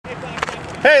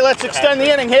Hey, let's extend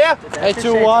the inning here. Hey,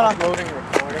 2-1. Uploading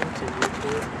recording to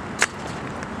YouTube.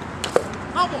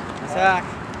 Zach.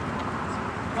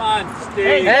 Come on,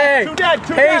 Steve. Hey, two dead,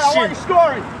 I want you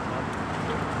scoring. I'm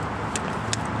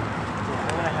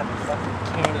gonna have a fucking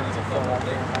cannon to fill out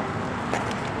there.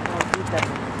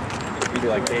 You'd be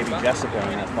like Baby Jessica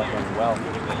in that fucking well.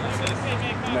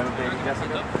 Remember Baby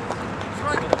Jessica?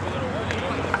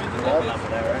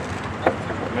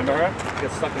 Remember her? She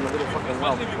gets stuck in the little fucking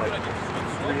well for like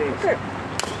 3 days.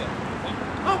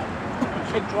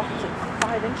 It dropped to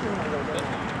 5 inches in a little bit.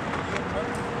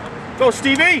 Go,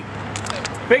 Stevie!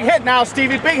 Big hit now,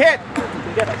 Stevie, big hit!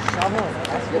 You get a shovel and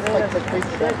It's like the crazy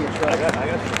championship. I got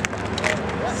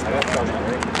something.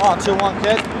 Oh, 2-1,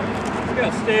 kid. Let's go,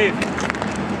 Steve.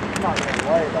 I'm not gonna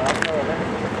worry about it. I'm gonna limit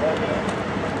it.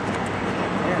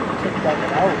 Yeah, the kid dug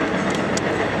it out.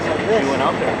 So this. You went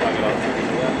out there and dug it out.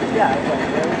 Yeah, I was like,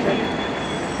 really?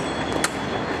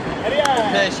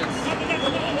 Patience.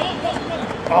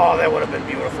 Oh, that would have been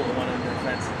beautiful, the one in the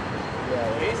fence.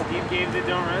 Hey, Steve gave the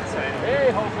don't run sign.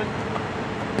 Hey, hoping.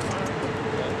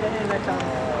 Then next time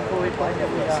before we play that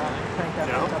we crank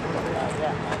that up a little bit.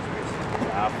 Yeah.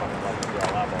 I fucking love the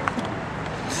girl out there.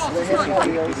 We're hitting all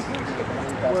those.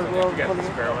 We'll You got the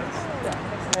spare ones.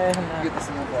 and Get this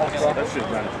in the box. That shit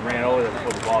ran over there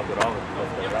before the ball got over.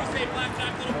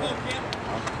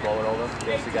 Blow it over.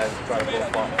 You see guys try to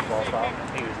ball foul.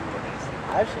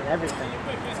 I've seen everything.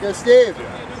 Let's go, Steve.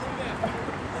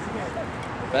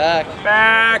 Back.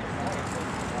 Back.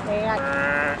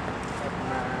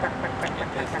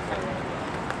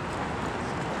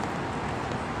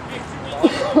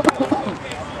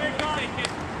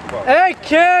 Hey,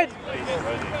 kid!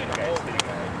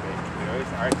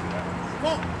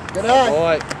 Good eye.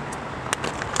 Boy.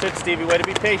 Sit, Stevie. Way to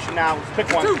be patient now. Let's pick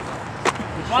one. He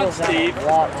Come on, shows out Steve. a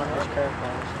lot on his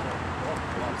curveballs.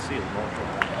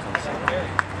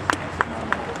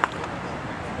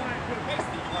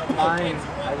 Mine,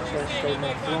 I just gotta stay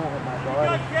more fluent with my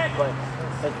body, but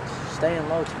it's staying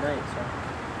low tonight, so.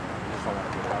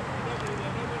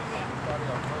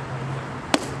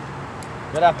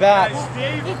 Good at bat.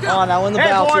 Come on, now win the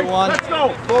battle 2-1. Let's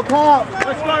go. Full count.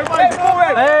 Let's go, everybody.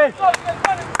 Hey!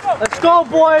 Let's go,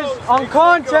 boys! On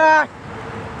contact!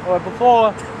 Or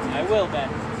before. I will, Ben.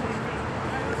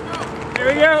 Here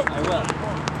we go. I will.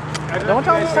 Don't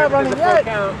tell me to start running yet.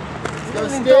 Let's go,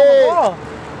 Steve. Steve.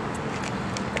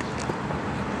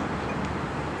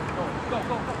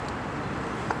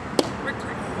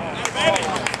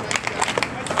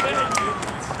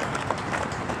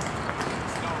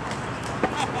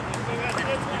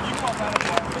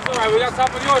 It's alright, we got top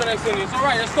of the order next inning. It's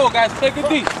alright, let's go, guys. Take a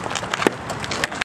deep.